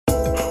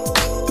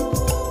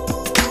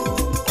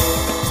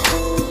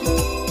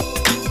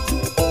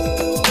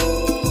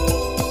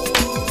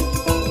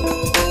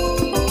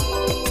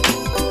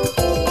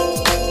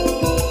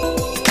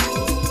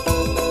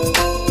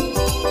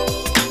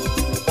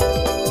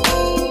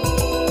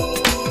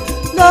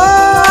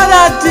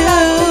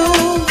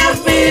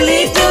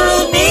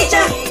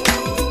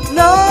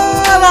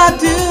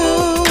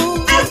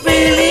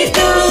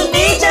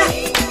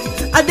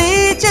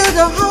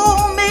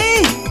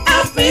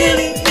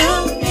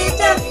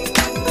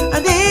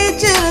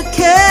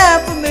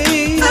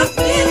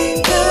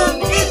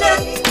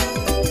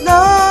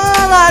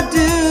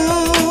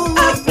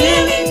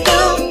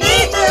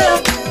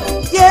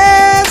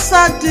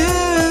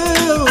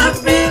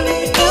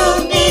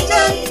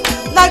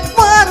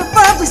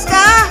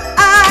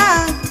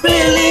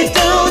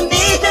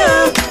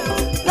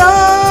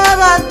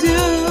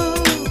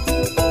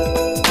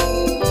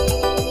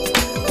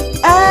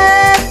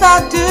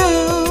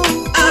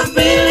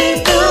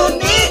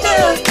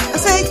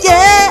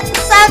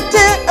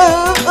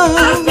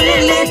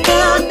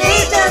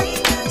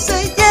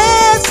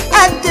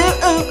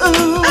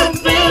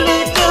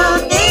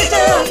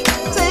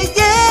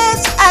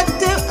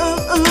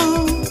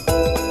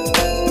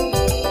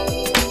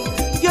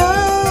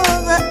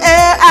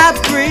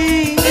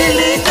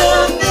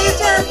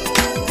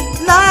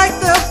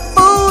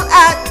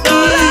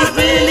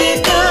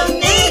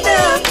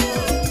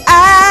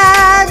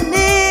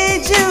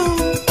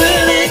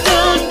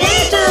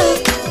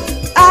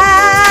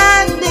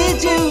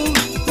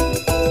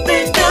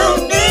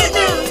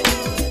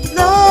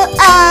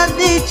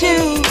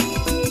you.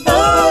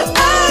 Lord,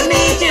 I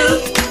need you.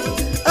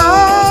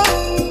 Oh,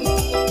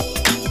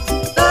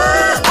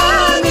 Lord,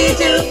 I need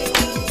you.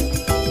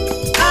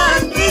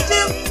 I need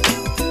you.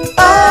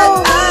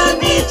 Oh, I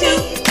need you.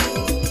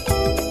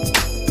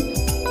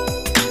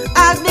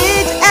 I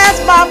need you as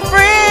my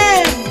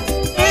friend.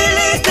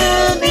 Really do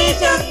need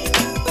you.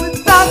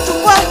 Without you,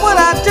 what would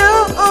I do?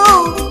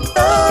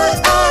 Lord,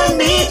 I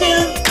need you.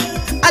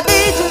 I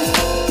need you.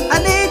 I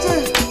need you.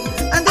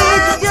 I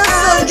need you. You're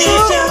so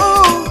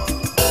true.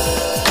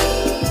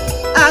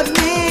 I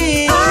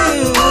need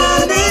you.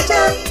 I need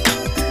you.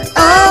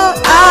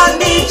 Oh, I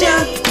need you.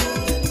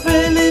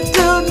 Really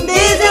do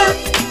need you.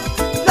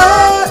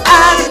 Lord,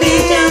 I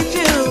need you.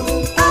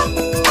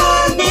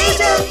 I need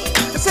you.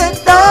 I said,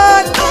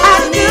 Lord,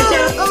 I need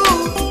you.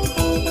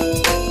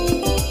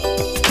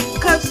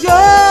 'Cause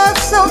you're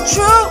so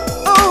true.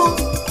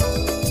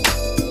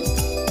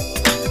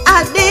 I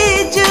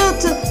need you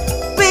to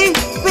be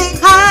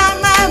behind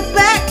my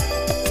back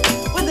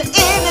when the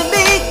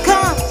enemy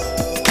comes.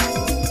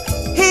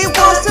 He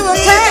wants to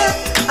attack.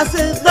 I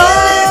said,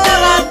 Lord,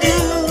 I do.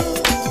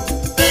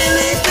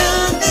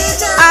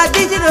 I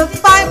need you to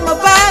fight my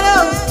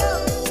battles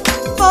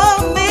for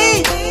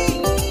me.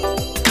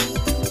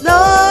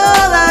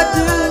 Lord, I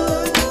do.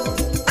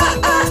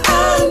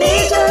 I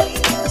need you.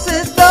 I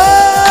said,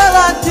 Lord,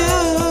 I do.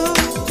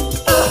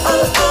 I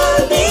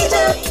need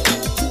you.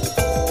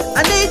 I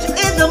need you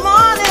in the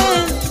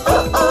morning.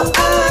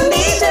 I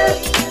need you.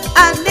 I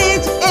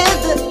need you in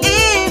the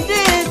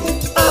evening.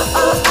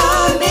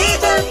 I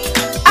need you.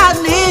 I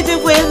need you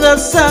when the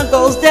sun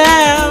goes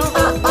down. I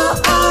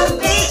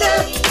need you.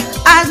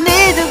 I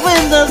need you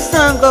when the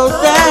sun goes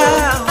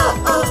down.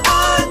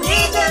 I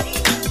need you.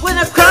 When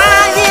I'm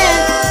crying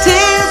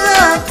tears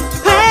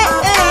of pain.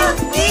 I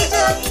need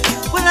you.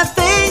 When I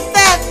think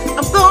that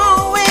I'm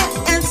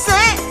going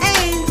insane,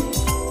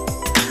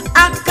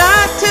 I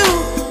got to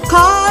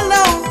call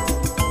on.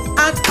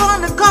 I'm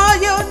gonna call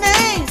your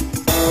name.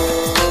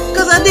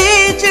 'Cause I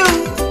need you.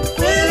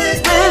 Really,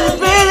 really,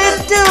 really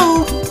do.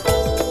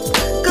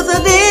 'Cause I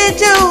need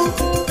you.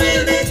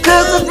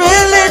 'Cause I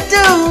really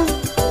do.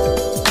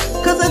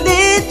 'Cause I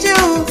need you.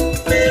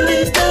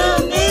 Really do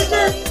need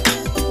you.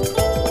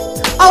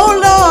 Oh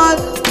Lord.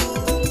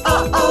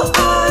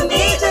 I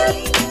need you.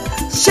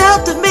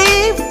 Shelter me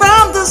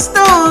from the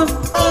storm.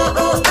 I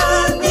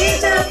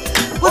need you.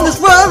 When this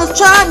world is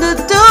trying to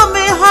do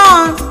me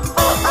harm. I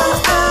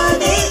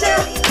need you.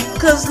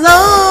 'Cause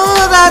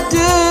Lord, I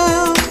do.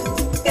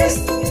 Yes,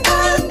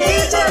 I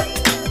need you.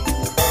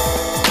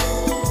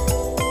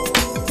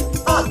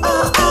 I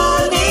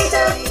need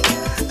you.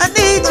 I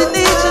need you,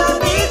 need you.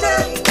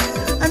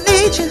 I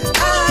need you.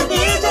 I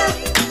need you.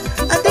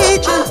 I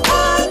need you.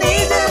 I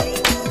need you.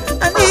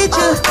 I need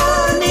you.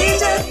 I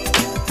need you.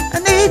 I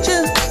need you.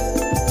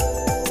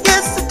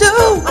 Yes, I do.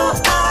 I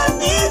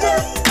need you.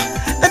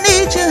 I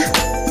need you.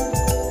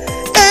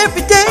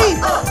 Every day.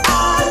 I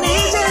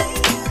need you.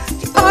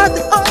 You are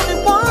the only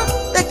one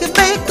that can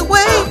make the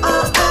way. I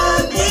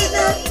need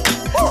you.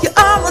 You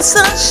are my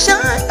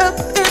sunshine up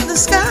in the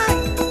sky.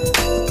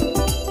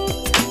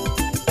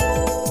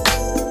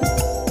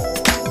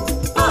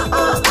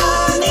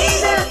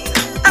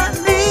 I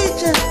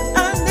need you.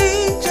 I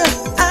need you.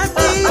 I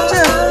need you.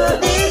 I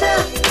need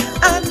you.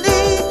 I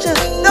need you.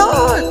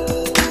 Lord,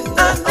 I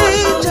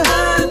need you.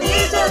 I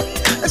need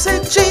you. I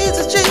said,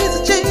 Jesus,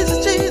 Jesus,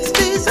 Jesus, Jesus,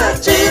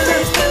 Jesus,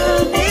 Jesus.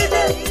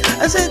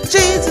 I said,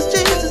 Jesus,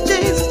 Jesus,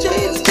 Jesus,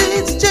 Jesus,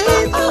 Jesus,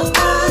 Jesus.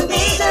 I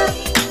need you.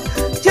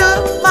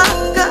 You're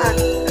my God.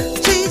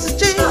 Jesus,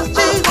 Jesus,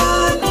 Jesus.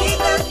 I need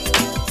you.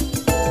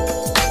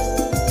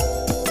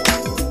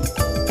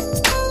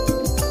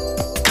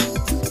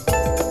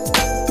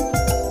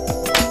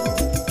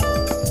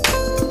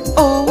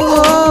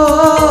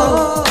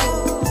 Oh,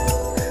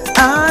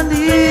 I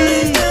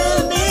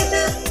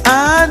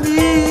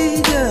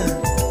need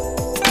you.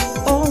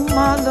 Oh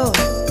my Lord.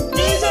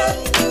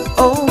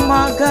 Oh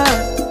my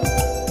God.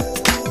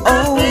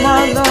 Oh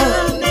my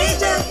Lord.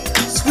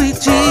 Sweet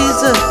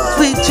Jesus,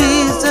 sweet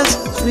Jesus,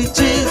 sweet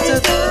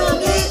Jesus.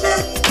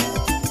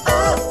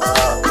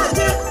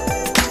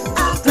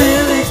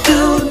 Really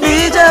do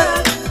need you.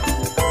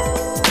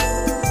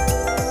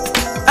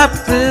 I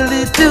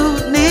really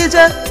do need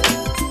you.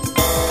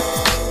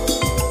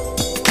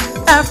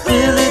 I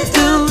really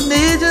do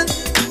need you.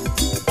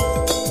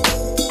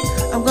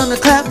 I'm gonna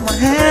clap my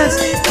hands,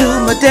 do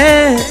my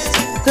dance,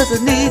 'cause I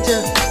need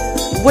you.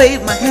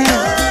 Wave my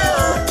hands,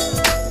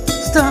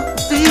 stomp my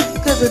feet,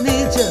 'cause I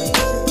need you.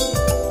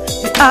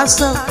 You are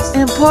so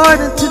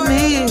important to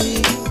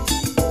me.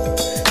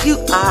 You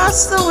are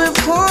so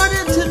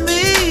important to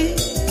me.